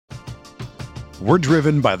We're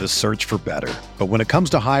driven by the search for better. But when it comes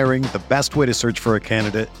to hiring, the best way to search for a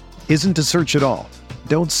candidate isn't to search at all.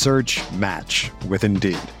 Don't search, match with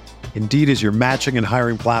Indeed. Indeed is your matching and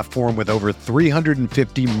hiring platform with over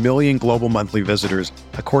 350 million global monthly visitors,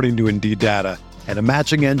 according to Indeed data, and a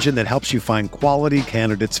matching engine that helps you find quality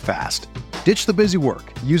candidates fast. Ditch the busy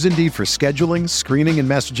work. Use Indeed for scheduling, screening, and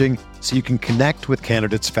messaging so you can connect with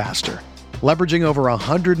candidates faster. Leveraging over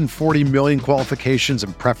 140 million qualifications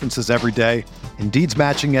and preferences every day, Indeed's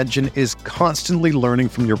matching engine is constantly learning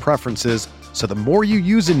from your preferences, so the more you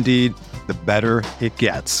use Indeed, the better it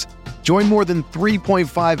gets. Join more than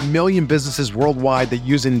 3.5 million businesses worldwide that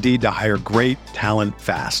use Indeed to hire great talent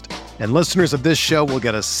fast. And listeners of this show will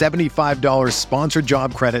get a $75 sponsored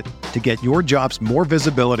job credit to get your jobs more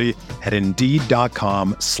visibility at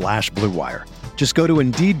Indeed.com/Blue Wire. Just go to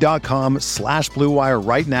Indeed.com/Blue Wire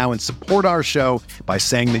right now and support our show by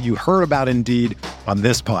saying that you heard about Indeed on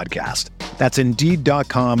this podcast. That's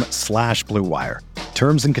Indeed.com/Blue Wire.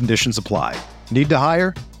 Terms and conditions apply. Need to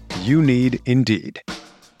hire? You need Indeed.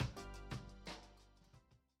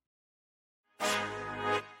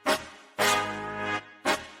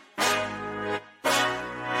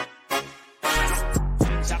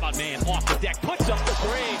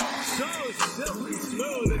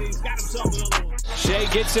 Shea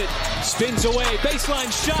gets it, spins away,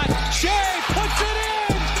 baseline shot. Shea puts it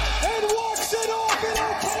in and walks it off in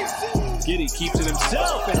OKC. Giddey keeps it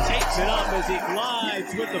himself and takes it up as he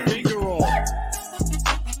glides with the finger roll.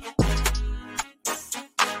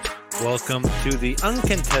 Welcome to the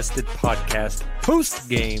Uncontested Podcast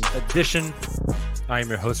Postgame edition. I am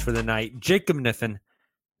your host for the night, Jacob Niffen,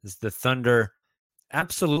 as the Thunder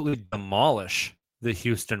absolutely demolish the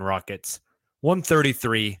Houston Rockets,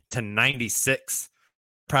 133-96.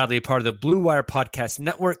 Proudly a part of the Blue Wire Podcast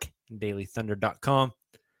Network and dailythunder.com.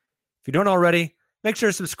 If you don't already, make sure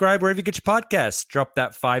to subscribe wherever you get your podcasts. Drop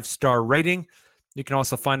that 5-star rating. You can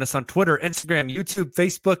also find us on Twitter, Instagram, YouTube,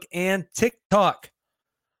 Facebook, and TikTok.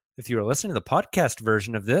 If you are listening to the podcast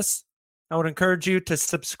version of this, I would encourage you to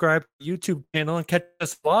subscribe to the YouTube channel and catch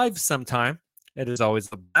us live sometime. It is always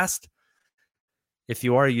the best. If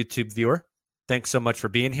you are a YouTube viewer, thanks so much for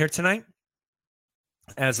being here tonight.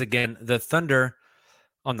 As again, the Thunder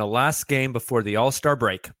on the last game before the All-Star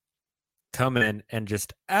break come in and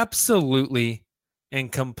just absolutely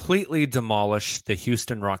and completely demolish the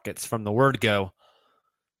Houston Rockets from the word go.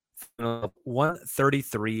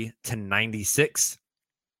 133-96.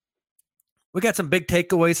 We got some big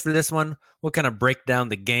takeaways for this one. We'll kind of break down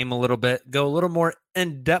the game a little bit, go a little more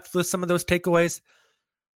in depth with some of those takeaways,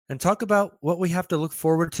 and talk about what we have to look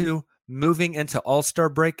forward to moving into All-Star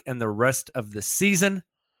break and the rest of the season.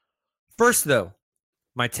 First, though,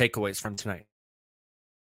 my takeaways from tonight.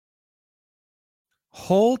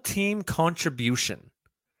 Whole team contribution.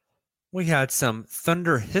 We had some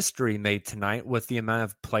Thunder history made tonight with the amount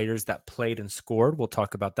of players that played and scored. We'll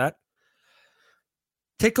talk about that.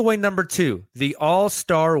 Takeaway number 2, the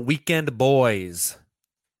All-Star Weekend boys.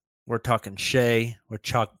 We're talking Shea. We're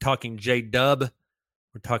talking J-Dub.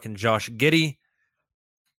 We're talking Josh Giddey.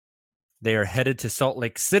 They are headed to Salt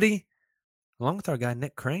Lake City, along with our guy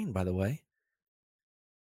Nick Crane, by the way.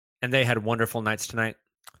 And they had wonderful nights tonight.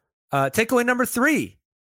 Takeaway number 3,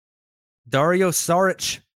 Dario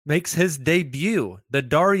Saric makes his debut, the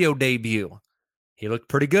Dario debut. He looked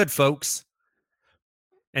pretty good, folks.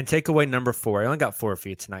 And takeaway number 4, I only got 4 for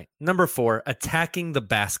you tonight. Number 4, attacking the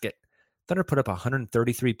basket. Thunder put up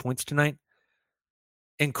 133 points tonight.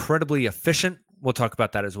 Incredibly efficient. We'll talk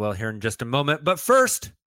about that as well here in just a moment. But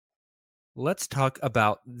first, let's talk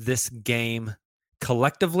about this game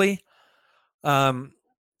collectively. I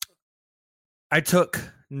took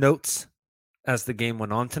notes as the game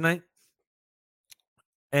went on tonight,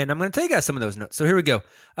 and I'm going to tell you guys some of those notes. So here we go.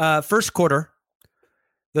 First quarter,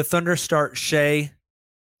 the Thunder start Shea,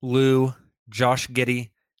 Lou, Josh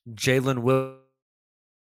Giddey, Jalen Will.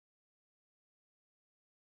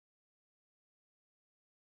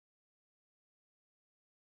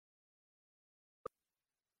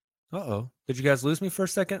 Uh-oh. Did you guys lose me for a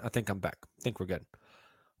second? I think I'm back. I think we're good.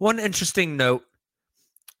 One interesting note.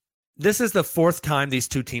 This is the 4th time these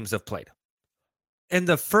two teams have played. In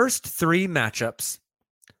the first 3 matchups,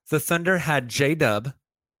 the Thunder had J-Dub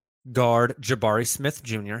guard Jabari Smith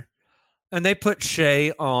Jr., and they put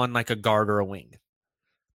Shea on like a guard or a wing.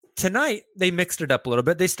 Tonight, they mixed it up a little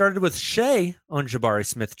bit. They started with Shea on Jabari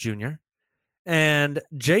Smith Jr., and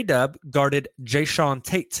J-Dub guarded Jayshawn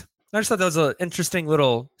Tate. I just thought that was an interesting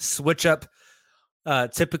little switch up.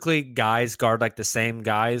 Typically, guys guard like the same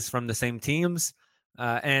guys from the same teams.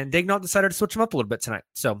 And Daigneault decided to switch them up a little bit tonight.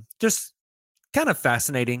 So just kind of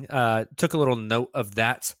fascinating. Took a little note of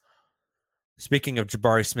that. Speaking of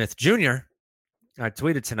Jabari Smith Jr., I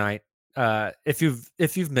tweeted tonight. If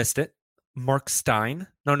you've missed it, Mark Stein.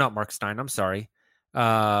 No, not Mark Stein. I'm sorry.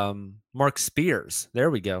 Mark Spears.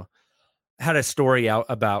 There we go. Had a story out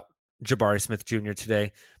about Jabari Smith Jr.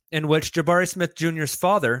 today, in which Jabari Smith Jr.'s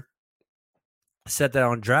father said that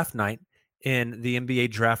on draft night in the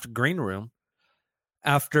NBA draft green room,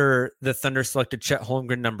 after the Thunder selected Chet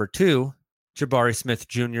Holmgren number 2, Jabari Smith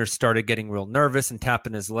Jr. started getting real nervous and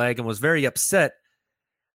tapping his leg and was very upset.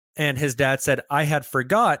 And his dad said, I had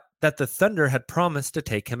forgot that the Thunder had promised to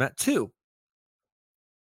take him at 2.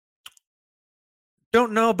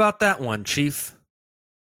 Don't know about that one, Chief.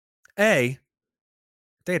 They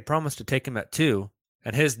had promised to take him at 2,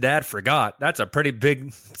 and his dad forgot. That's a pretty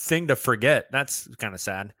big thing to forget. That's kind of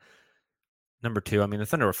sad. Number 2, I mean, the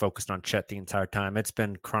Thunder were focused on Chet the entire time. It's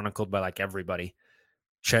been chronicled by like everybody.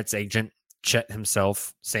 Chet's agent, Chet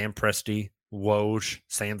himself, Sam Presti, Woj,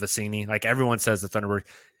 Sam Vecini. Like everyone says the Thunder were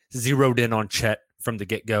zeroed in on Chet from the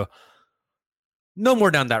get-go. No more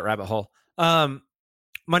down that rabbit hole.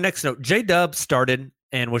 My next note, J-Dub started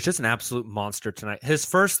and was just an absolute monster tonight. His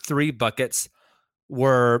first 3 buckets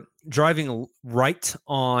were driving right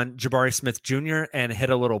on Jabari Smith Jr. and hit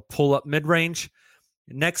a little pull-up mid-range.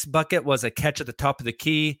 Next bucket was a catch at the top of the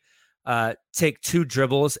key, take 2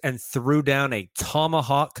 dribbles, and threw down a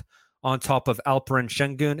tomahawk on top of Alperen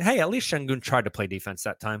Şengün. Hey, at least Şengün tried to play defense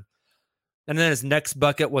that time. And then his next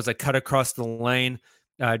bucket was a cut across the lane,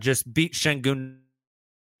 just beat Şengün.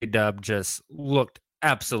 Dub just looked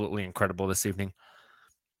absolutely incredible this evening.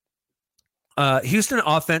 Houston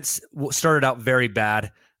offense started out very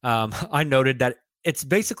bad. I noted that it's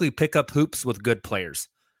basically pick up hoops with good players.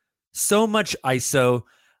 So much ISO.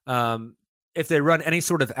 If they run any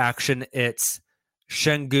sort of action, it's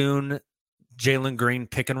Şengün, Jalen Green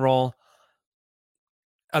pick and roll.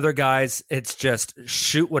 Other guys, it's just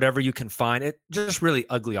shoot whatever you can find. It just really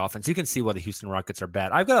ugly offense. You can see why the Houston Rockets are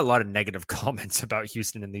bad. I've got a lot of negative comments about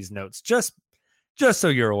Houston in these notes, just so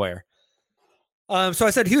you're aware. So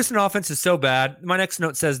I said Houston offense is so bad. My next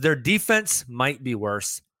note says their defense might be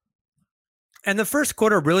worse. And the first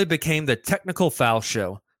quarter really became the technical foul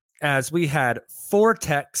show, as we had 4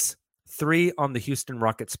 techs, 3 on the Houston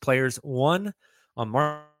Rockets players, 1 on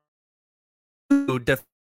Mark, 2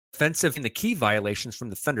 defensive in the key violations from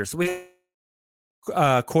the Thunder. So we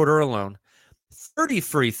quarter alone, 30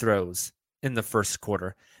 free throws in the first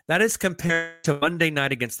quarter. That is compared to Monday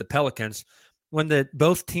night against the Pelicans, when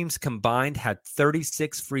both teams combined had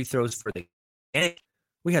 36 free throws for the game.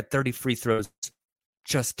 We had 30 free throws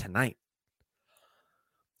just tonight.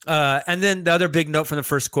 And then the other big note from the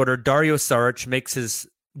first quarter, Dario Saric makes his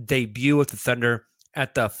debut with the Thunder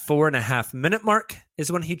at the 4.5-minute mark is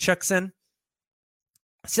when he checks in.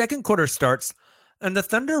 Second quarter starts, and the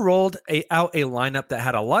Thunder rolled out a lineup that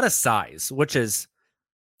had a lot of size, which is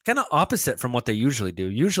kind of opposite from what they usually do.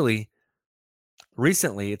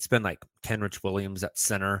 Recently, it's been like Kenrich Williams at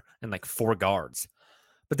center and like 4 guards.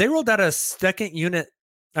 But they rolled out a second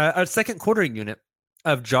quarter unit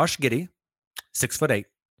of Josh Giddey, 6'8",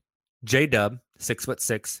 J-Dub,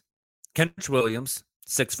 6'6", Kenrich Williams,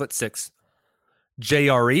 6'6",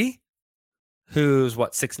 JRE, who's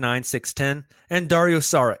 6'9", 6'10", and Dario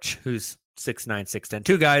Saric, who's 6'9", 6'10".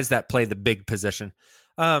 2 guys that play the big position.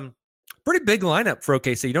 Pretty big lineup for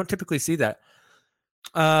OKC. You don't typically see that.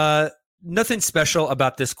 Nothing special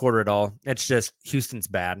about this quarter at all. It's just Houston's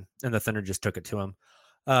bad, and the Thunder just took it to him.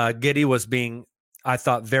 Giddey was being, I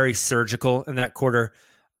thought, very surgical in that quarter,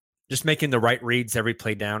 just making the right reads every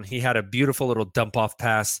play down. He had a beautiful little dump-off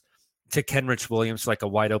pass to Kenrich Williams, like a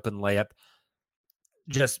wide-open layup.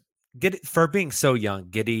 Just for being so young,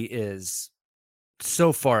 Giddey is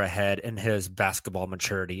so far ahead in his basketball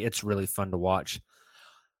maturity. It's really fun to watch.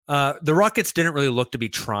 The Rockets didn't really look to be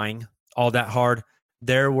trying all that hard.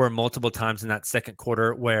 There were multiple times in that second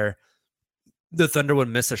quarter where the Thunder would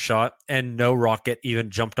miss a shot and no Rocket even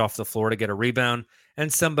jumped off the floor to get a rebound.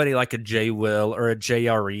 And somebody like a J. Will or a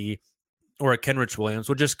JRE or a Kenrich Williams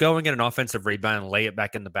would just go and get an offensive rebound and lay it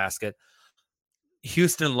back in the basket.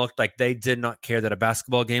 Houston looked like they did not care that a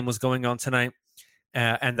basketball game was going on tonight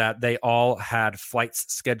and that they all had flights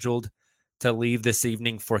scheduled to leave this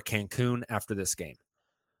evening for Cancun after this game.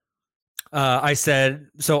 I said,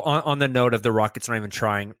 so on the note of the Rockets not even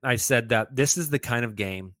trying, I said that this is the kind of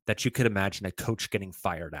game that you could imagine a coach getting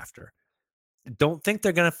fired after. Don't think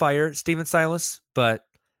they're going to fire Steven Silas, but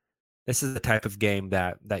this is the type of game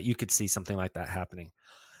that you could see something like that happening.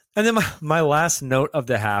 And then my last note of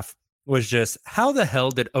the half was just, how the hell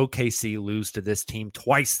did OKC lose to this team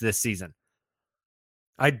twice this season?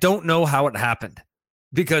 I don't know how it happened,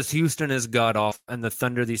 because Houston is god-awful, and the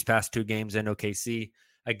Thunder these past 2 games in OKC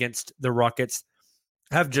against the Rockets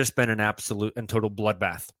have just been an absolute and total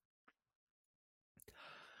bloodbath.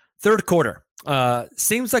 Third quarter.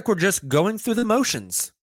 Seems like we're just going through the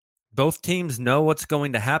motions. Both teams know what's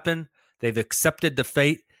going to happen. They've accepted the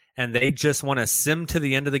fate, and they just want to sim to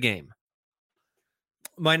the end of the game.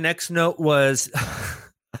 My next note was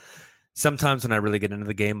sometimes when I really get into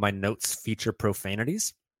the game, my notes feature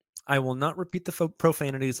profanities. I will not repeat the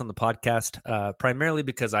profanities on the podcast, primarily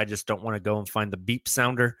because I just don't want to go and find the beep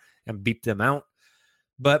sounder and beep them out.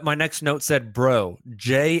 But my next note said, bro,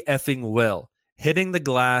 J effing Will, hitting the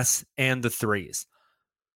glass and the threes.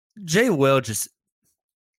 Jay Will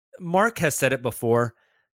Mark has said it before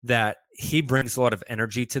that he brings a lot of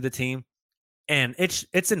energy to the team, and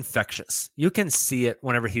it's infectious. You can see it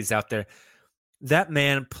whenever he's out there. That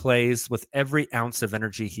man plays with every ounce of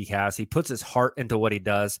energy he has. He puts his heart into what he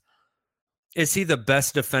does. Is he the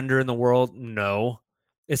best defender in the world? No.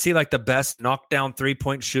 Is he like the best knockdown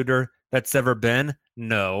three-point shooter that's ever been?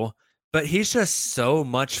 No. But he's just so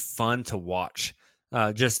much fun to watch.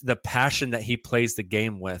 Just the passion that he plays the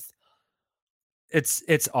game with.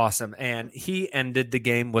 It's awesome. And he ended the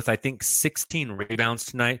game with, I think, 16 rebounds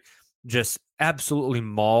tonight. Just absolutely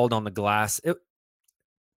mauled on the glass.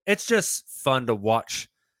 It's just fun to watch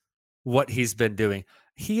what he's been doing.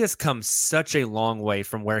 He has come such a long way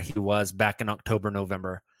from where he was back in October,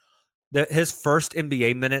 November. His first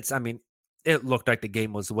NBA minutes, I mean, it looked like the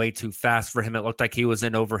game was way too fast for him. It looked like he was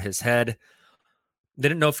in over his head.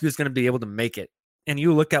 Didn't know if he was going to be able to make it. And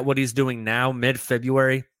you look at what he's doing now,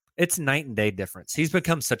 mid-February, it's night and day difference. He's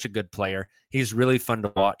become such a good player. He's really fun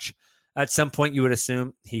to watch. At some point, you would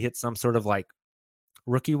assume he hit some sort of like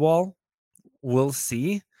rookie wall. We'll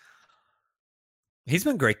see. He's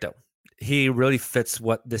been great, though. He really fits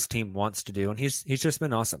what this team wants to do, and he's just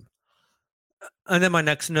been awesome. And then my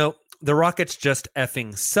next note, the Rockets just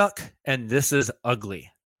effing suck, and this is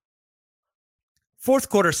ugly. Fourth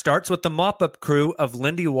quarter starts with the mop-up crew of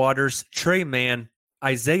Lindy Waters, Trey Mann,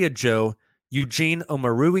 Isaiah Joe, Eugene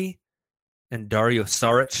Omarui, and Dario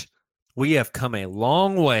Saric. We have come a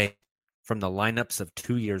long way from the lineups of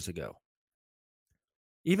 2 years ago.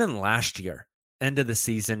 Even last year, end of the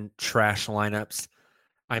season, trash lineups.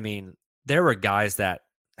 I mean, there were guys that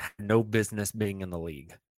had no business being in the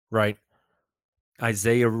league, right?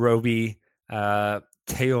 Isaiah Roby, Teo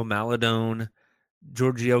Maladone,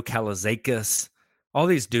 Giorgio Kalazakis, all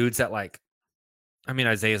these dudes that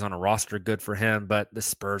Isaiah's on a roster, good for him, but the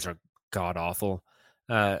Spurs are god-awful.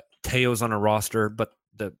 Teo's on a roster, but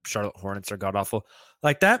the Charlotte Hornets are god-awful.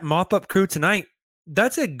 Like that mop-up crew tonight,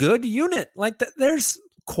 that's a good unit. There's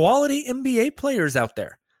quality NBA players out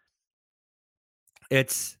there.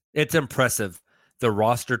 It's impressive, the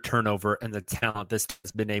roster turnover and the talent this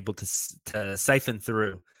has been able to siphon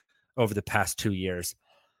through over the past 2 years.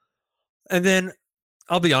 And then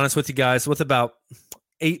I'll be honest with you guys, with about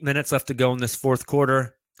 8 minutes left to go in this fourth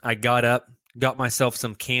quarter, I got up, got myself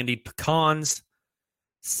some candied pecans,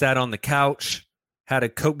 sat on the couch, had a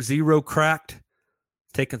Coke Zero cracked,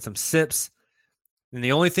 taking some sips. And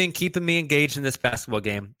the only thing keeping me engaged in this basketball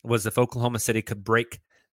game was if Oklahoma City could break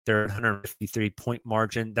their 153-point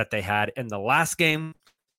margin that they had in the last game.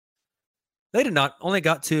 They did not. Only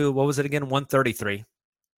got to, 133.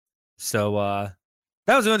 So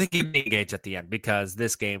that was the only thing keeping me engaged at the end because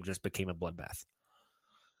this game just became a bloodbath.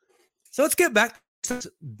 So let's get back to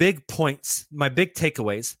some big points, my big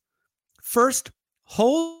takeaways. First,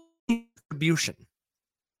 whole distribution.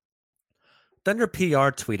 Thunder PR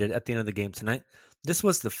tweeted at the end of the game tonight, this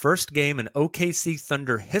was the first game in OKC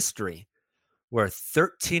Thunder history where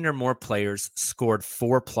 13 or more players scored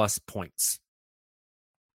 4+ points.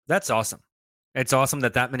 That's awesome. It's awesome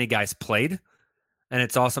that many guys played, and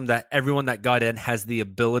it's awesome that everyone that got in has the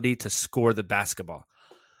ability to score the basketball.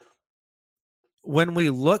 When we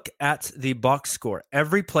look at the box score,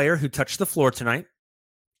 every player who touched the floor tonight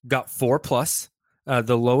got 4+.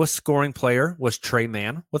 The lowest scoring player was Trey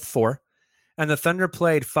Mann with 4. And the Thunder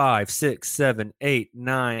played 5, 6, 7, 8,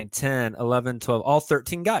 9, 10, 11, 12, all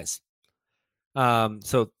 13 guys.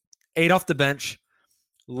 So 8 off the bench.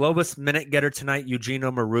 Lowest minute getter tonight, Eugene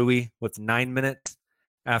Omarui with 9 minutes.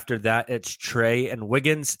 After that, it's Trey and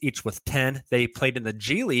Wiggins, each with 10. They played in the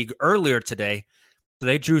G League earlier today. So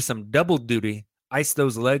they drew some double duty. Ice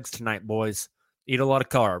those legs tonight, boys. Eat a lot of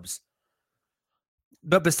carbs.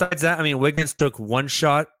 But besides that, Wiggins took 1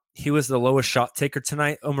 shot. He was the lowest shot taker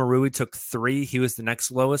tonight. Omarui took 3. He was the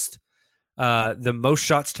next lowest. The most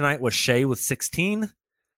shots tonight was Shea with 16,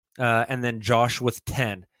 and then Josh with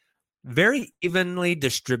 10. Very evenly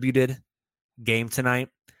distributed game tonight.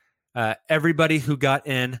 Everybody who got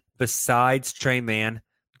in besides Trey Mann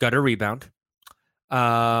got a rebound.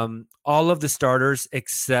 All of the starters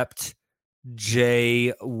except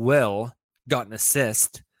Jay Will got an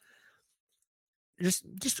assist.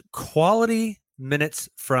 Just quality minutes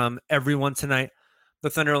from everyone tonight. The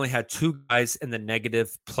Thunder only had 2 guys in the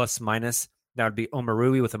negative plus minus. That would be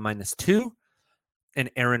Omarui with a -2 and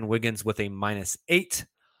Aaron Wiggins with a -8.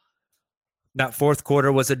 That fourth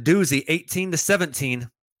quarter was a doozy, 18-17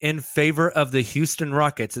 in favor of the Houston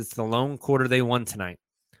Rockets. It's the lone quarter they won tonight.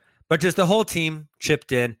 But just the whole team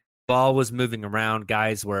chipped in. Ball was moving around.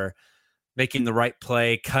 Guys were making the right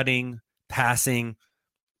play, cutting, passing,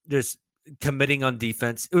 just committing on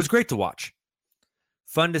defense. It was great to watch.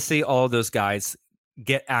 Fun to see all those guys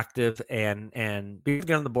get active and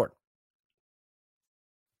get on the board.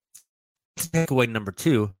 Takeaway number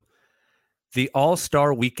 2, the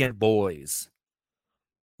All-Star Weekend boys.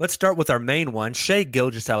 Let's start with our main one, Shai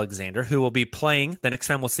Gilgeous-Alexander, who will be playing. The next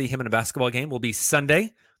time we'll see him in a basketball game will be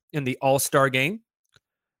Sunday in the All-Star game.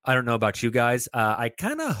 I don't know about you guys. I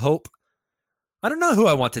kind of hope. I don't know who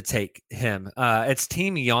I want to take him. It's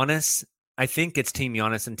Team Giannis. I think it's Team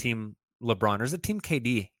Giannis and Team LeBron. Or is it Team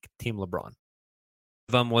KD, Team LeBron? One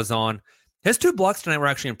of them was on. His 2 blocks tonight were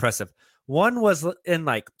actually impressive. One was in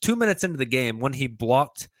like 2 minutes into the game when he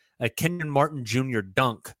blocked a Kenyon Martin Jr.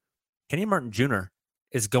 dunk. Kenyon Martin Jr.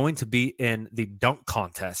 is going to be in the dunk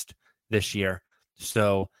contest this year.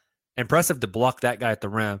 So impressive to block that guy at the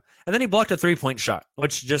rim. And then he blocked a 3-point shot,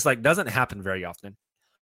 which just like doesn't happen very often.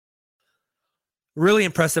 Really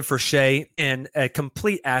impressive for Shai in a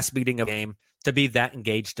complete ass beating of game to be that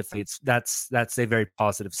engaged defeats. That's a very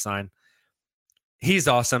positive sign. He's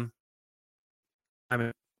awesome. I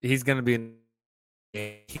mean, he's going to be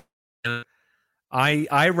in.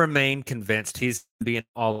 I remain convinced he's going to be in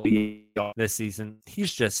all this season.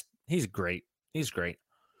 He's great. He's great.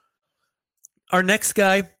 Our next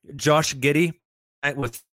guy, Josh Giddey,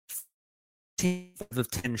 with 10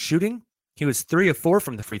 of 10 shooting. He was 3 of 4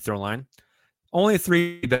 from the free throw line. Only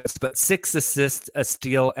 3 bets, but 6 assists, a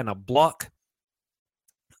steal, and a block.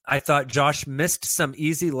 I thought Josh missed some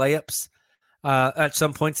easy layups at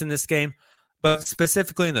some points in this game, but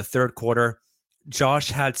specifically in the third quarter,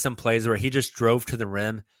 Josh had some plays where he just drove to the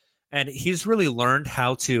rim, and he's really learned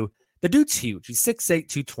how to. The dude's huge. He's 6'8",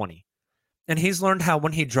 220, and he's learned how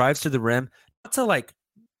when he drives to the rim, not to like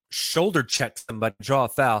shoulder check somebody, draw a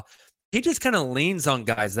foul. He just kind of leans on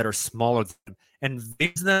guys that are smaller than him and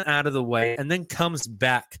leaves them out of the way, and then comes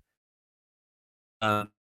back or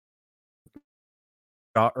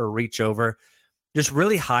reach over. Just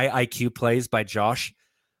really high IQ plays by Josh,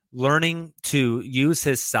 learning to use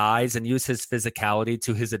his size and use his physicality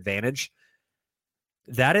to his advantage.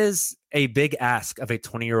 That is a big ask of a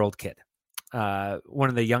 20-year-old kid, one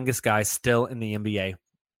of the youngest guys still in the NBA.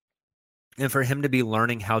 And for him to be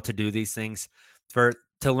learning how to do these things,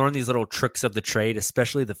 to learn these little tricks of the trade,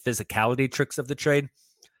 especially the physicality tricks of the trade,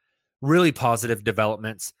 really positive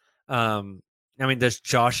developments. I mean, does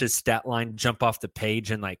Josh's stat line jump off the page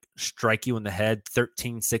and like strike you in the head?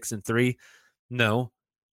 13, 6, and 3? No,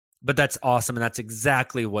 but that's awesome, and that's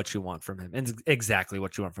exactly what you want from him. And exactly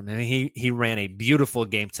what you want from him. He ran a beautiful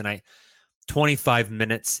game tonight. 25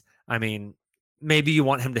 minutes. I mean, maybe you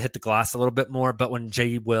want him to hit the glass a little bit more, but when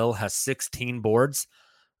Jay Will has 16 boards,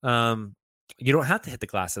 you don't have to hit the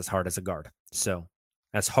glass as hard as a guard. So,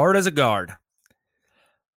 as hard as a guard.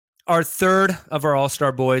 Our third of our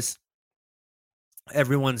All-Star boys,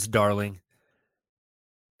 everyone's darling,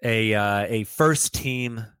 a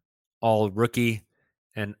first-team All-Rookie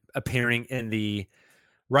and appearing in the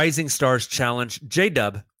Rising Stars Challenge,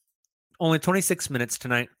 J-Dub. Only 26 minutes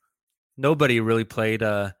tonight. Nobody really played.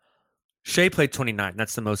 Shai played 29.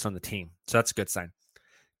 That's the most on the team. So that's a good sign.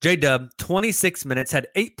 J-Dub, 26 minutes, had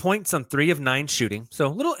 8 points on 3 of 9 shooting. So a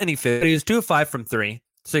little inefficient. He was 2 of 5 from 3.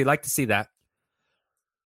 So you'd like to see that.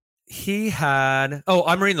 He had... Oh,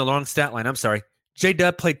 I'm reading the long stat line. I'm sorry.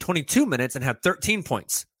 J-Dub played 22 minutes and had 13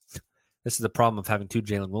 points. This is the problem of having 2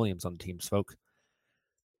 Jalen Williams on the team, folk.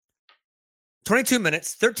 22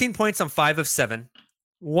 minutes, 13 points on 5 of 7.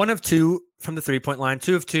 1 of 2 from the 3-point line,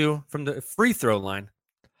 2 of 2 from the free throw line.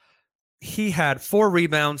 He had 4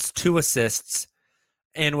 rebounds, 2 assists,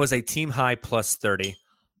 and was a team high plus 30.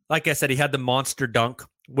 Like I said, he had the monster dunk,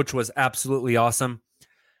 which was absolutely awesome.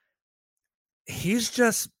 He's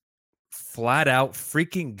just flat out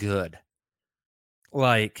freaking good.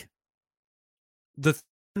 Like, the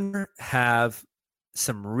Thunder have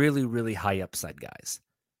some really, really high upside guys.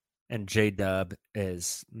 And J-Dub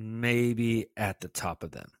is maybe at the top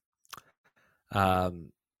of them.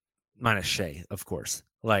 Minus Shai, of course.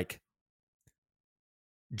 Like,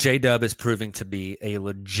 J-Dub is proving to be a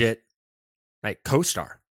legit like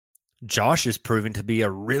co-star. Josh is proving to be a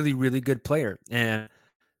really, really good player. And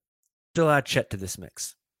still add Chet to this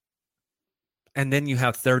mix. And then you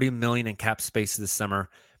have $30 million in cap space this summer.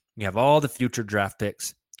 You have all the future draft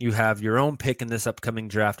picks. You have your own pick in this upcoming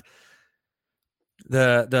draft.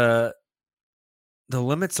 The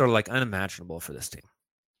limits are like unimaginable for this team.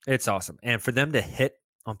 It's awesome. And for them to hit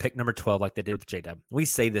on pick number 12 like they did with J-Dub, we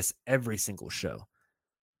say this every single show,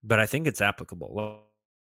 but I think it's applicable.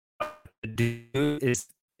 The dude is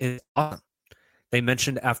awesome. They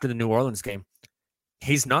mentioned after the New Orleans game,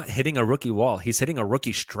 he's not hitting a rookie wall. He's hitting a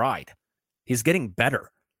rookie stride. He's getting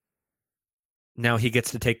better. Now he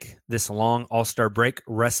gets to take this long all-star break,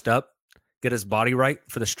 rest up, get his body right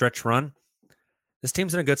for the stretch run. This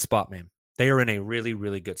team's in a good spot, man. They are in a really,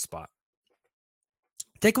 really good spot.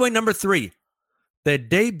 Takeaway number 3, the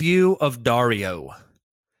debut of Dario.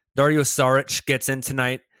 Dario Saric gets in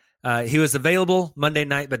tonight. He was available Monday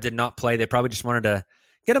night, but did not play. They probably just wanted to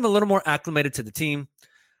get him a little more acclimated to the team.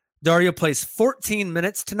 Dario plays 14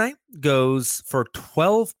 minutes tonight, goes for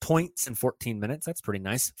 12 points in 14 minutes. That's pretty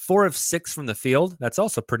nice. 4 of 6 from the field. That's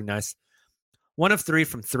also pretty nice. 1 of 3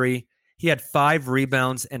 from 3. He had 5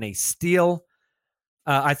 rebounds and a steal.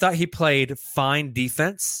 I thought he played fine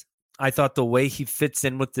defense. I thought the way he fits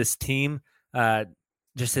in with this team,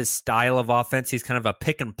 just his style of offense, he's kind of a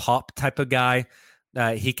pick and pop type of guy.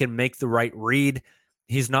 He can make the right read.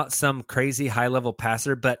 He's not some crazy high-level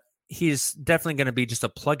passer, but he's definitely going to be just a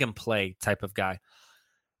plug-and-play type of guy.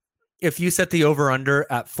 If you set the over-under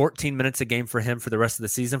at 14 minutes a game for him for the rest of the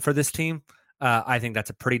season for this team, I think that's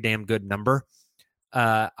a pretty damn good number.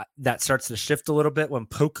 That starts to shift a little bit when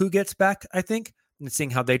Poku gets back, I think, and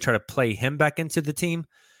seeing how they try to play him back into the team.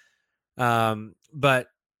 But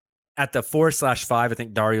at the 4/5, I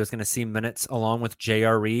think Dario is going to see minutes along with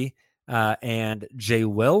JRE and J.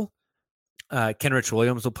 Will. Kenrich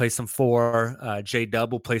Williams will play some 4.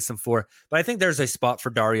 J-Dub will play some 4. But I think there's a spot for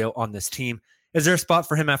Dario on this team. Is there a spot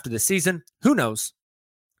for him after the season? Who knows?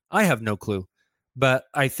 I have no clue. But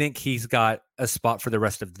I think he's got a spot for the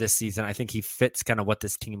rest of this season. I think he fits kind of what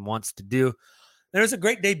this team wants to do. There's a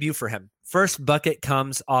great debut for him. First bucket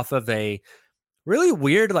comes off of a really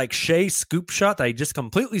weird like Shea scoop shot that he just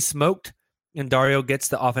completely smoked. And Dario gets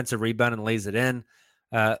the offensive rebound and lays it in.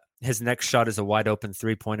 His next shot is a wide open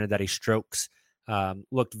 3-pointer that he strokes.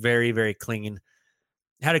 Looked very, very clean.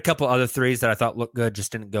 Had a couple other threes that I thought looked good,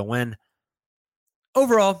 just didn't go in.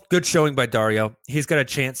 Overall, good showing by Dario. He's got a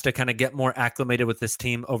chance to kind of get more acclimated with this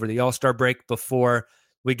team over the All-Star break before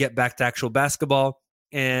we get back to actual basketball.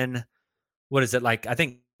 In, what is it, like, I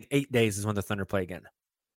think 8 days is when the Thunder play again.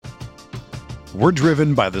 We're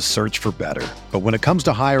driven by the search for better. But when it comes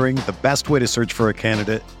to hiring, the best way to search for a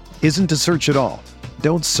candidate isn't to search at all.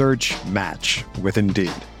 Don't search, match with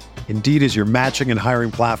Indeed. Indeed is your matching and hiring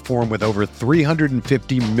platform with over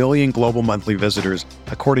 350 million global monthly visitors,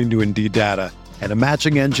 according to Indeed data, and a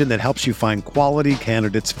matching engine that helps you find quality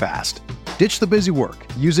candidates fast. Ditch the busy work.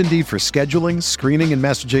 Use Indeed for scheduling, screening, and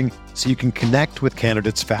messaging so you can connect with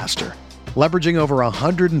candidates faster. Leveraging over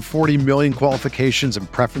 140 million qualifications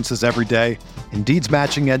and preferences every day, Indeed's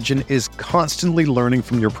matching engine is constantly learning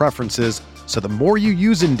from your preferences, so the more you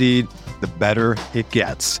use Indeed, the better it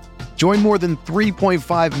gets. Join more than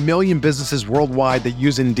 3.5 million businesses worldwide that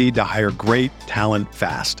use Indeed to hire great talent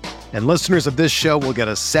fast. And listeners of this show will get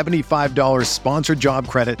a $75 sponsored job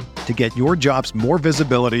credit to get your jobs more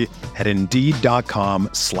visibility at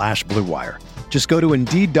Indeed.com/Blue Wire. Just go to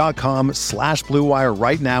Indeed.com/Blue Wire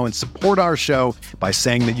right now and support our show by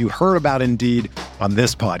saying that you heard about Indeed on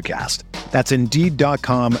this podcast. That's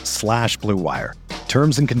Indeed.com/Blue Wire.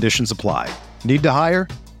 Terms and conditions apply. Need to hire?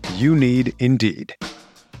 You need Indeed.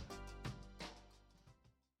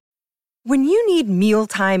 When you need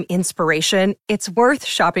mealtime inspiration, it's worth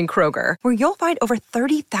shopping Kroger, where you'll find over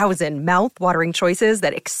 30,000 mouth-watering choices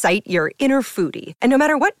that excite your inner foodie. And no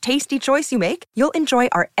matter what tasty choice you make, you'll enjoy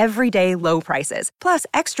our everyday low prices, plus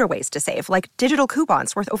extra ways to save, like digital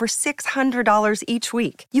coupons worth over $600 each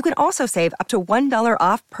week. You can also save up to $1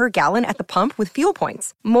 off per gallon at the pump with fuel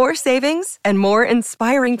points. More savings and more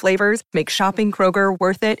inspiring flavors make shopping Kroger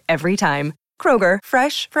worth it every time. Kroger,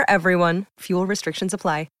 fresh for everyone. Fuel restrictions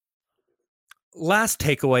apply. Last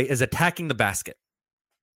takeaway is attacking the basket.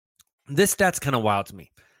 This stat's kind of wild to me.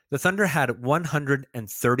 The Thunder had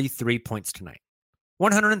 133 points tonight.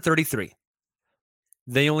 133.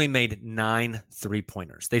 They only made 9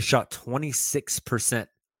 3-pointers. They shot 26%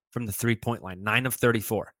 from the 3-point line, 9 of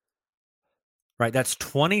 34. Right? That's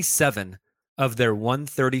 27 of their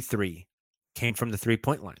 133 came from the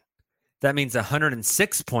 3-point line. That means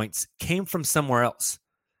 106 points came from somewhere else.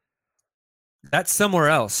 That somewhere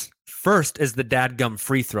else, first, is the dadgum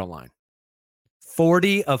free throw line.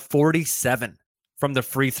 40 of 47 from the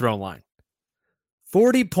free throw line.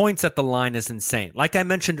 40 points at the line is insane. Like I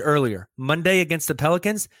mentioned earlier, Monday against the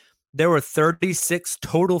Pelicans, there were 36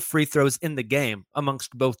 total free throws in the game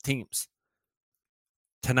amongst both teams.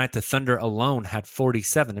 Tonight, the Thunder alone had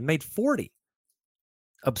 47 and made 40.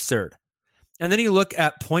 Absurd. And then you look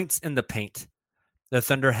at points in the paint. The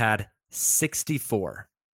Thunder had 64.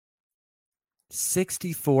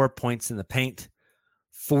 64 points in the paint,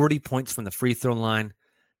 40 points from the free throw line.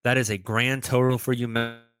 That is a grand total for you.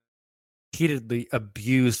 Repeatedly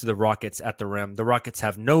abused the Rockets at the rim. The Rockets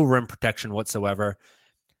have no rim protection whatsoever.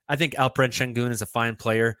 I think Alperen Şengün is a fine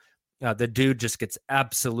player. The dude just gets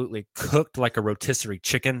absolutely cooked like a rotisserie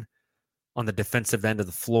chicken on the defensive end of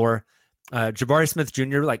the floor. Jabari Smith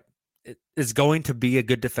Jr. Is going to be a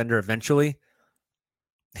good defender eventually.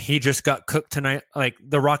 He just got cooked tonight.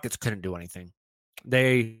 The Rockets couldn't do anything.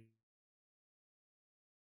 The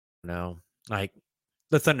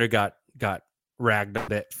Thunder got ragged a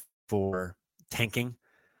bit for tanking.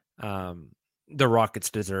 The Rockets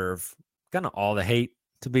deserve kind of all the hate,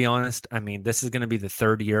 to be honest. I mean, this is going to be the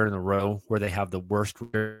third year in a row where they have the worst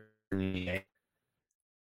record in the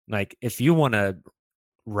NBA. If you want to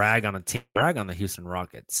rag on a team, rag on the Houston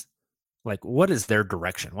Rockets. What is their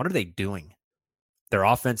direction? What are they doing? Their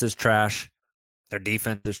offense is trash. Their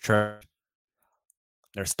defense is trash.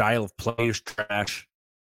 Their style of play is trash.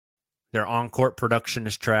 Their on-court production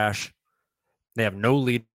is trash. They have no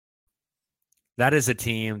lead. That is a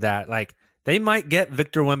team that, they might get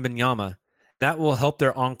Victor Wembanyama. That will help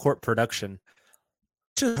their on-court production.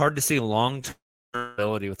 It's just hard to see long-term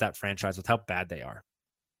ability with that franchise with how bad they are.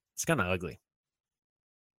 It's kind of ugly.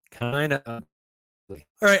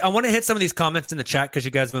 All right, I want to hit some of these comments in the chat because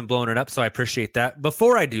you guys have been blowing it up, so I appreciate that.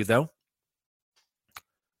 Before I do, though,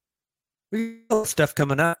 we got stuff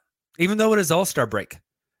coming up. Even though it is All-Star break,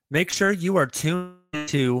 make sure you are tuned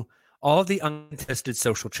to all the untested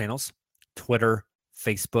social channels, Twitter,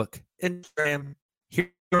 Facebook, Instagram,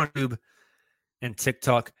 here on YouTube, and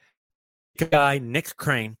TikTok. Guy Nick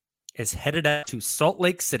Crane is headed out to Salt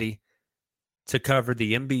Lake City to cover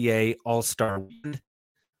the NBA All-Star Weekend.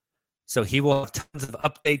 So he will have tons of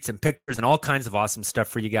updates and pictures and all kinds of awesome stuff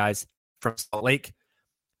for you guys from Salt Lake.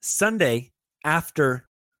 Sunday, after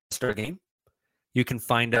the All-Star game, you can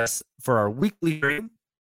find us for our weekly stream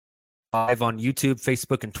live on YouTube,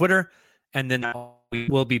 Facebook, and Twitter. And then we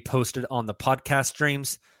will be posted on the podcast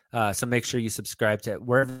streams. So make sure you subscribe to it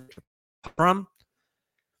wherever you're from.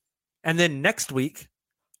 And then next week,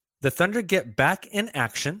 the Thunder get back in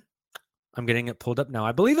action. I'm getting it pulled up now.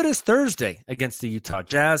 I believe it is Thursday against the Utah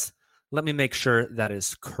Jazz. Let me make sure that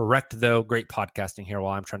is correct, though. Great podcasting here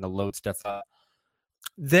while I'm trying to load stuff up.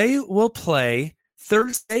 They will play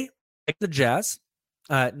Thursday at the Jazz.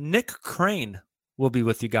 Nick Crane will be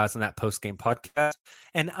with you guys on that post-game podcast.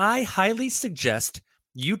 And I highly suggest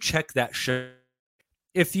you check that show.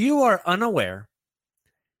 If you are unaware,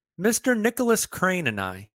 Mr. Nicholas Crane and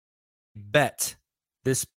I bet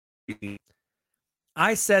this.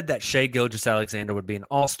 I said that Shai Gilgeous-Alexander would be an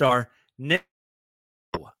all-star. Nick,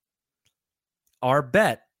 our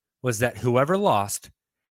bet was that whoever lost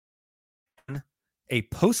a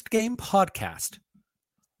post-game podcast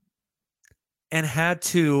and had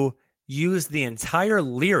to use the entire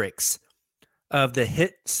lyrics of the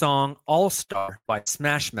hit song All-Star by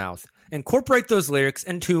Smash Mouth, incorporate those lyrics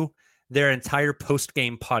into their entire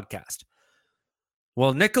post-game podcast.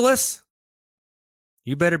 Well, Nicholas,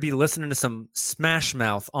 you better be listening to some Smash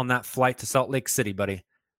Mouth on that flight to Salt Lake City, buddy.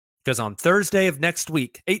 Because on Thursday of next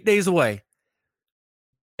week, 8 days away,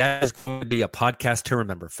 that is going to be a podcast to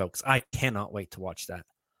remember, folks. I cannot wait to watch that.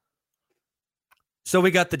 So we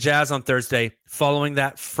got the Jazz on Thursday. Following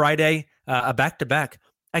that, Friday, a back-to-back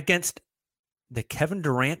against the Kevin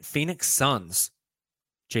Durant Phoenix Suns.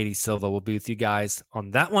 JD Silva will be with you guys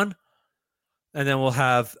on that one. And then we'll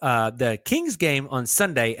have the Kings game on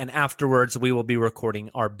Sunday, and afterwards we will be recording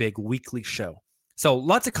our big weekly show. So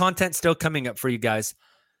lots of content still coming up for you guys.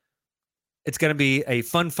 It's going to be a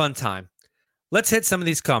fun time. Let's hit some of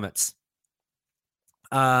these comments.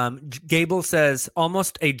 Gable says,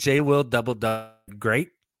 almost a J. Will double-double. Great.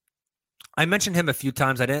 I mentioned him a few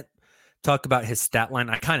times. I didn't talk about his stat line.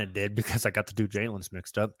 I kind of did because I got the two Jalen's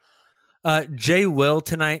mixed up. J. Will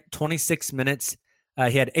tonight, 26 minutes.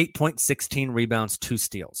 He had 8 points, 16 rebounds, 2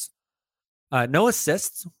 steals. No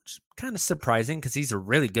assists, which is kind of surprising because he's a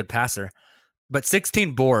really good passer. But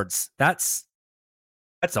 16 boards. That's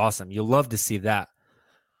awesome. You'll love to see that.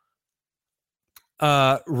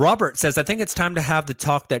 Robert says, I think it's time to have the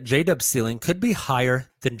talk that J-Dub's ceiling could be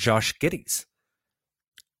higher than Josh Giddey's.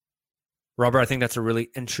 Robert, I think that's a really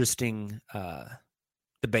interesting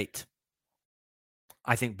debate.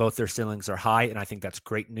 I think both their ceilings are high, and I think that's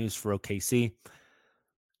great news for OKC.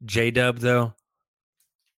 J-Dub, though,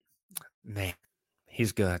 man,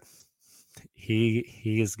 he's good. He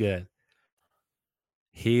is good.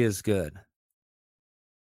 He is good.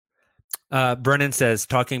 Brennan says,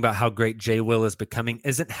 talking about how great J. Will is becoming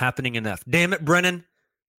isn't happening enough. Damn it, Brennan.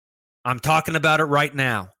 I'm talking about it right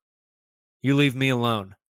now. You leave me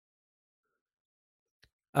alone.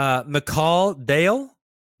 McCall Dial,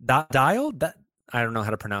 I don't know how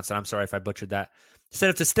to pronounce it. I'm sorry if I butchered that. Said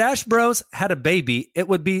if the Stash Bros had a baby, it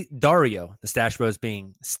would be Dario. The Stash Bros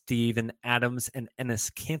being Steven Adams and Ennis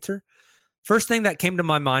Cantor. First thing that came to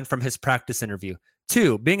my mind from his practice interview.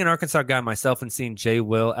 2, being an Arkansas guy myself and seeing Jay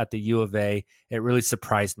Will at the U of A, it really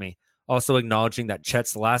surprised me. Also acknowledging that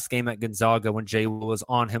Chet's last game at Gonzaga when Jay Will was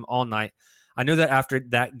on him all night, I knew that after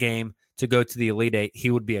that game to go to the Elite Eight, he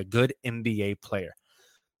would be a good NBA player.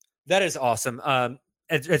 That is awesome.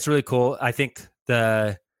 It's really cool. I think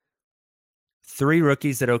the 3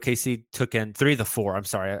 rookies that OKC took in, 3 of the 4, I'm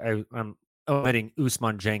sorry, I'm omitting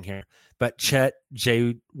Usman Jang here, but Chet,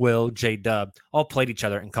 J. Will, J. Dub all played each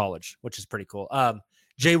other in college, which is pretty cool.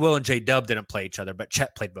 J. Will and J. Dub didn't play each other, but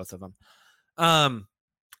Chet played both of them.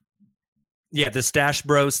 Yeah, the Stash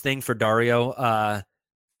Bros thing for Dario.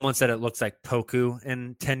 Someone said it looks like Poku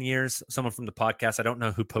in 10 years. Someone from the podcast. I don't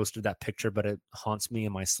know who posted that picture, but it haunts me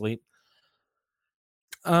in my sleep.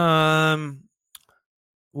 What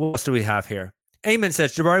else do we have here? Eamon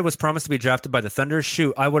says, Jabari was promised to be drafted by the Thunder.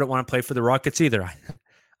 Shoot, I wouldn't want to play for the Rockets either.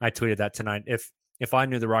 I tweeted that tonight. If I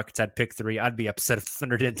knew the Rockets had pick 3, I'd be upset if the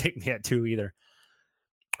Thunder didn't take me at 2 either.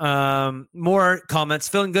 More comments.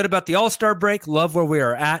 Feeling good about the All-Star break. Love where we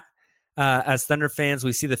are at. As Thunder fans,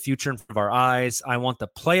 we see the future in front of our eyes. I want the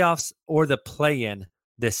playoffs or the play-in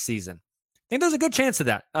this season. I think there's a good chance of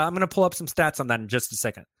that. I'm going to pull up some stats on that in just a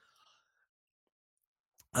second.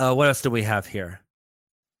 What else do we have here?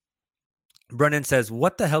 Brennan says,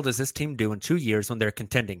 what the hell does this team do in 2 years when they're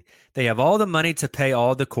contending? They have all the money to pay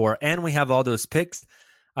all the core, and we have all those picks.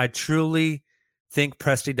 I truly think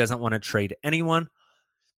Presti doesn't want to trade anyone.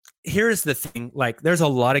 Here's the thing. Like, there's a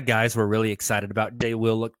lot of guys we're really excited about. Jay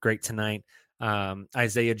Will looked great tonight.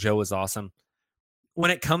 Isaiah Joe was awesome.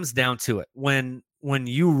 When it comes down to it, when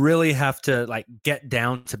you really have to, like, get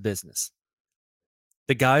down to business,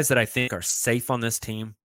 the guys that I think are safe on this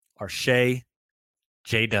team are Shea,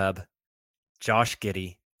 J-Dub, Josh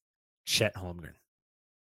Giddey, Chet Holmgren.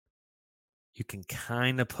 You can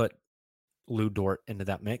kind of put Lou Dort into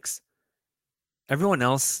that mix. Everyone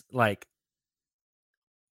else, like,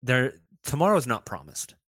 tomorrow's not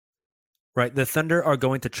promised, right? The Thunder are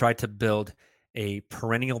going to try to build a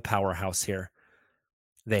perennial powerhouse here.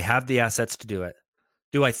 They have the assets to do it.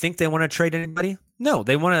 Do I think they want to trade anybody? No,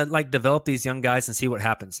 they want to, like, develop these young guys and see what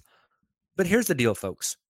happens. But here's the deal,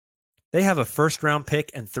 folks. They have a first-round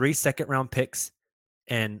pick and 3 second-round picks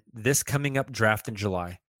and this coming up draft in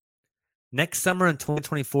July. Next summer in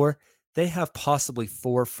 2024, they have possibly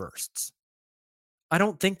 4 firsts. I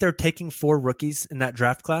don't think they're taking 4 rookies in that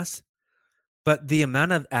draft class, but the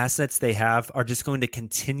amount of assets they have are just going to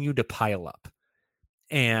continue to pile up.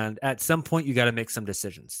 And at some point, you got to make some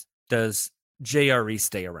decisions. Does JRE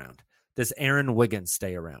stay around? Does Aaron Wiggins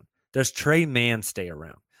stay around? Does Trey Mann stay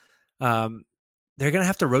around? They're going to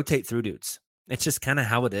have to rotate through dudes. It's just kind of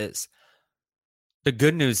how it is. The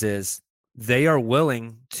good news is they are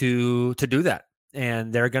willing to do that,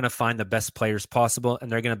 and they're going to find the best players possible,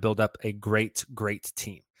 and they're going to build up a great, great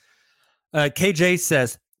team. KJ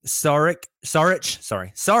says, Saric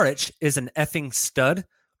is an effing stud.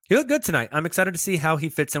 He looked good tonight. I'm excited to see how he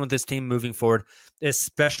fits in with this team moving forward,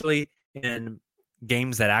 especially in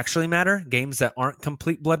games that actually matter, games that aren't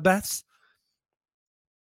complete bloodbaths.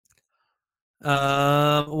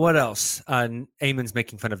 What else? Eamon's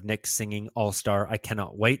making fun of Nick singing All-Star. I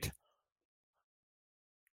cannot wait.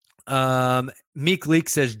 Meek Leak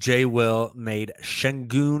says Jay Will made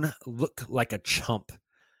Şengün look like a chump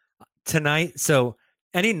tonight. So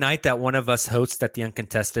any night that one of us hosts at the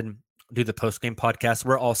Uncontested do the postgame podcast,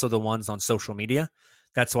 we're also the ones on social media.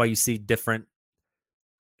 That's why you see different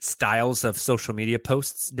styles of social media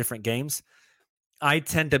posts, different games. I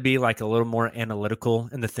tend to be like a little more analytical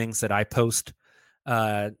in the things that I post.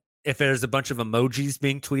 If there's a bunch of emojis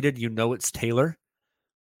being tweeted, you know it's Taylor.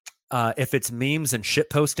 If it's memes and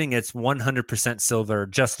shit posting, it's 100% Silver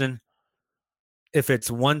Justin. If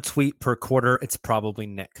it's 1 tweet per quarter, it's probably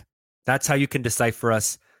Nick. That's how you can decipher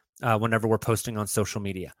us whenever we're posting on social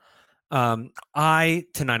media. I,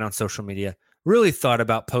 tonight on social media, really thought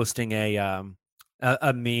about posting a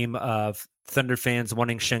meme of Thunder fans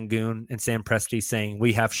wanting Şengün and Sam Presti saying,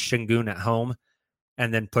 we have Şengün at home,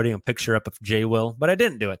 and then putting a picture up of Jay Will, but I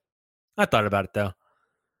didn't do it. I thought about it, though.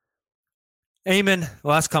 Eamon,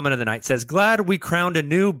 last comment of the night, says, glad we crowned a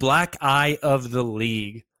new black eye of the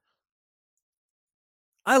league.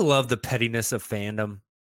 I love the pettiness of fandom.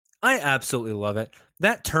 I absolutely love it.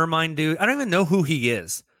 That Termine dude, I don't even know who he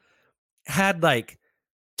is, had like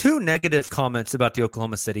 2 negative comments about the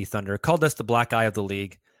Oklahoma City Thunder, called us the black eye of the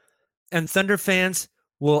league. And Thunder fans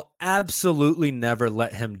will absolutely never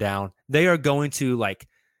let him down. They are going to like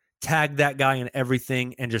tag that guy in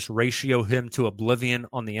everything and just ratio him to oblivion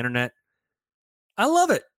on the internet. I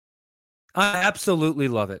love it. I absolutely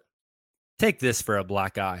love it. Take this for a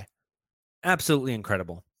black eye. Absolutely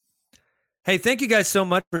incredible. Hey, thank you guys so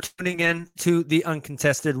much for tuning in to The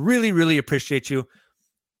Uncontested. Really, really appreciate you.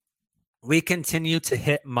 We continue to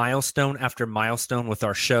hit milestone after milestone with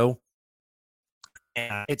our show.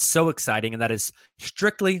 And it's so exciting, and that is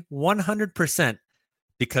strictly 100%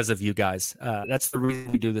 because of you guys. That's the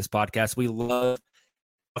reason we do this podcast. We love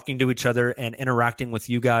talking to each other and interacting with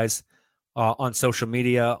you guys on social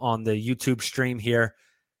media, on the YouTube stream here.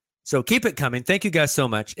 So keep it coming. Thank you guys so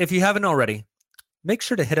much. If you haven't already, make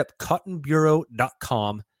sure to hit up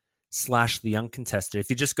cottonbureau.com/The Uncontested. If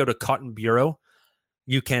you just go to Cotton Bureau,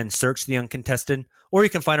 you can search The Uncontested, or you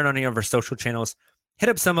can find it on any of our social channels. Hit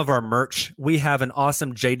up some of our merch. We have an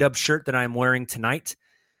awesome J-Dub shirt that I'm wearing tonight,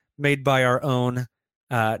 made by our own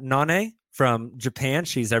Nane from Japan.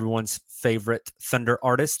 She's everyone's favorite Thunder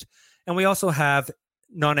artist. And we also have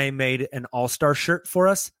Nane made an all-star shirt for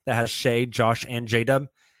us that has Shay, Josh, and J-Dub.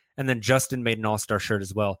 And then Justin made an all-star shirt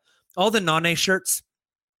as well. All the Nane shirts,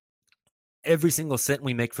 every single cent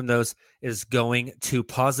we make from those is going to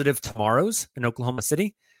Positive Tomorrows in Oklahoma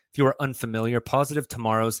City. If you are unfamiliar, Positive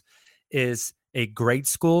Tomorrows is a grade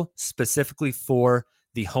school specifically for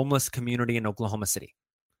the homeless community in Oklahoma City.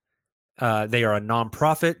 They are a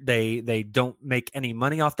nonprofit. They don't make any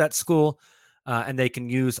money off that school, and they can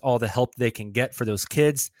use all the help they can get for those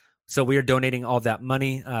kids. So we are donating all that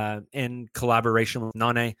money in collaboration with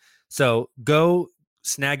Nane. So go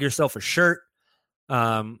snag yourself a shirt.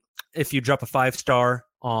 If you drop a 5-star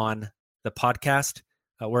on the podcast,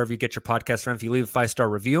 wherever you get your podcast from, if you leave a 5-star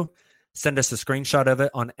review, send us a screenshot of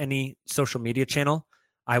it on any social media channel.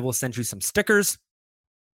 I will send you some stickers.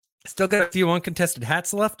 Still got a few uncontested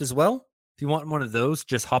hats left as well. If you want one of those,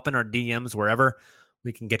 just hop in our DMs wherever.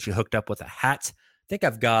 We can get you hooked up with a hat. I think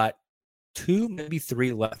I've got 2, maybe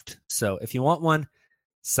 3 left. So if you want one,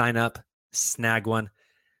 sign up, snag one.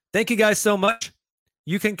 Thank you guys so much.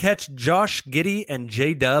 You can catch Josh, Giddy, and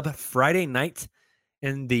J-Dub Friday night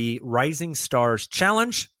in the Rising Stars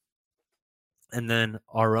Challenge. And then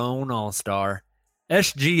our own All-Star,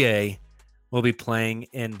 SGA, will be playing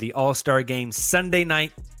in the All-Star game Sunday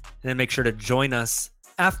night. And then make sure to join us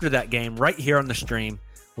after that game right here on the stream,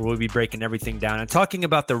 where we'll be breaking everything down and talking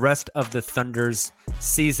about the rest of the Thunder's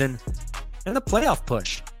season and the playoff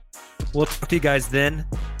push. We'll talk to you guys then.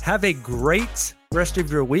 Have a great rest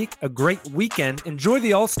of your week, a great weekend. Enjoy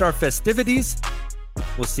the All-Star festivities.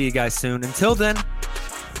 We'll see you guys soon. Until then,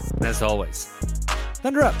 and as always,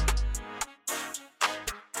 Thunder up.